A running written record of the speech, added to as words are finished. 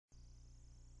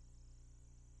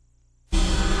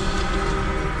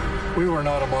We were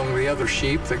not among the other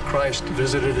sheep that Christ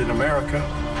visited in America,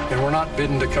 and were not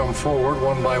bidden to come forward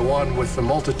one by one with the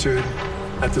multitude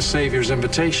at the Savior's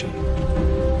invitation.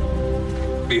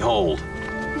 Behold,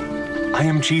 I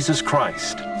am Jesus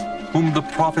Christ, whom the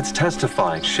prophets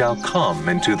testified shall come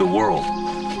into the world.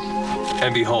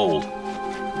 And behold,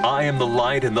 I am the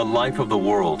light and the life of the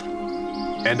world.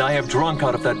 And I have drunk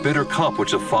out of that bitter cup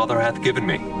which the Father hath given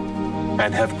me,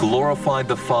 and have glorified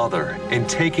the Father in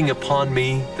taking upon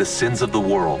me the sins of the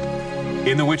world,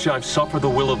 in the which I've suffered the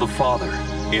will of the Father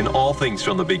in all things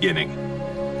from the beginning.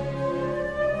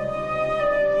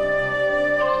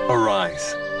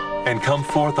 Arise, and come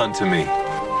forth unto me,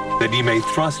 that ye may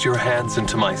thrust your hands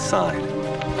into my side,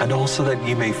 and also that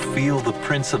ye may feel the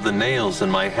prints of the nails in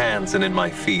my hands and in my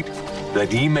feet,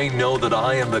 that ye may know that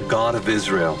I am the God of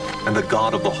Israel, and the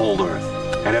God of the whole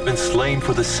earth, and have been slain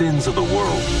for the sins of the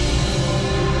world.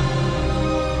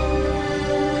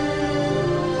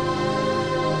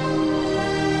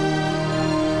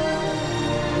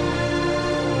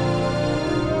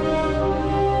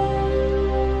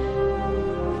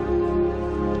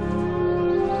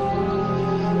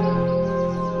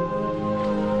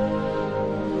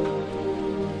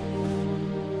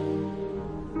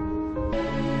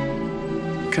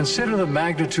 Consider the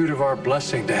magnitude of our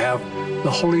blessing to have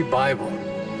the Holy Bible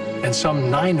and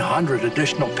some 900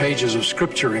 additional pages of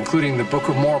Scripture, including the Book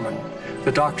of Mormon,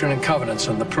 the Doctrine and Covenants,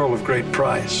 and the Pearl of Great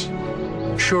Price.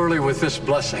 Surely with this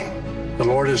blessing, the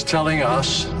Lord is telling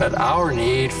us that our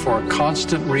need for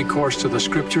constant recourse to the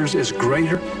Scriptures is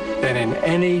greater than in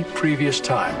any previous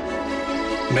time.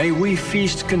 May we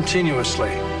feast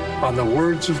continuously on the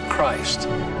words of Christ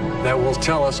that will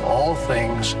tell us all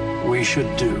things we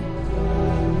should do.